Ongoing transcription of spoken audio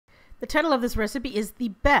The title of this recipe is The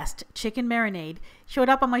Best Chicken Marinade. Showed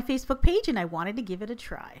up on my Facebook page and I wanted to give it a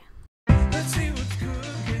try. Let's see what's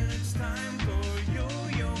cooking. It's time for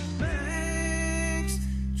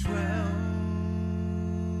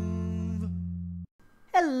yoyomax12.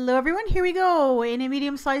 Hello everyone, here we go. In a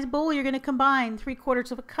medium-sized bowl, you're going to combine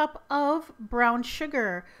 3/4 of a cup of brown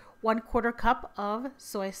sugar, 1/4 cup of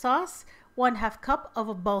soy sauce, 1/2 cup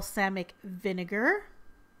of balsamic vinegar,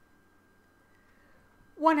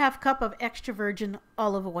 1/2 cup of extra virgin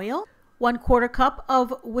olive oil, 1/4 cup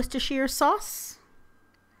of Worcestershire sauce,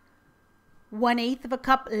 1/8 of a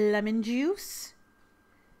cup lemon juice,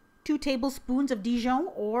 2 tablespoons of Dijon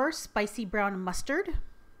or spicy brown mustard,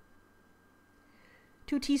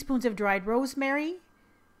 2 teaspoons of dried rosemary,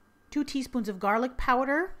 2 teaspoons of garlic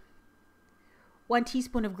powder, 1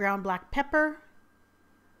 teaspoon of ground black pepper,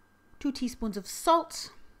 2 teaspoons of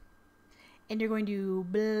salt, and you're going to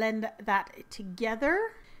blend that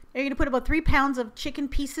together. You're going to put about 3 pounds of chicken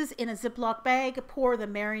pieces in a Ziploc bag, pour the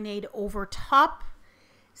marinade over top,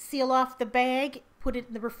 seal off the bag, put it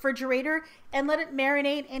in the refrigerator, and let it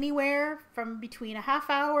marinate anywhere from between a half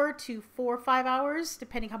hour to 4 or 5 hours,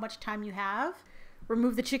 depending how much time you have.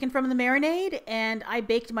 Remove the chicken from the marinade, and I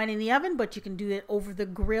baked mine in the oven, but you can do it over the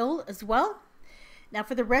grill as well. Now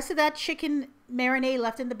for the rest of that chicken marinade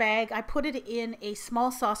left in the bag, I put it in a small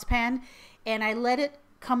saucepan and I let it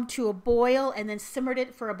come to a boil and then simmered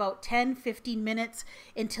it for about 10-15 minutes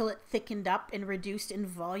until it thickened up and reduced in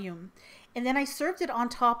volume. And then I served it on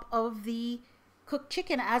top of the cooked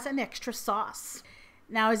chicken as an extra sauce.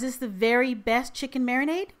 Now, is this the very best chicken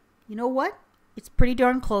marinade? You know what? It's pretty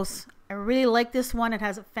darn close. I really like this one. It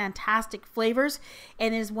has fantastic flavors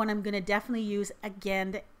and is one I'm going to definitely use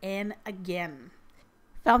again and again.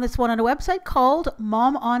 Found this one on a website called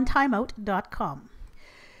momontimeout.com.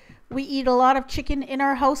 We eat a lot of chicken in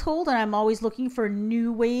our household, and I'm always looking for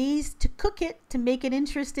new ways to cook it to make it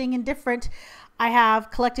interesting and different. I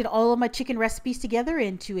have collected all of my chicken recipes together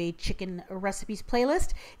into a chicken recipes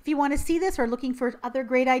playlist. If you want to see this or looking for other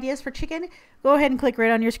great ideas for chicken, go ahead and click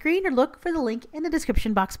right on your screen or look for the link in the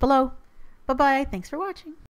description box below. Bye-bye. Thanks for watching.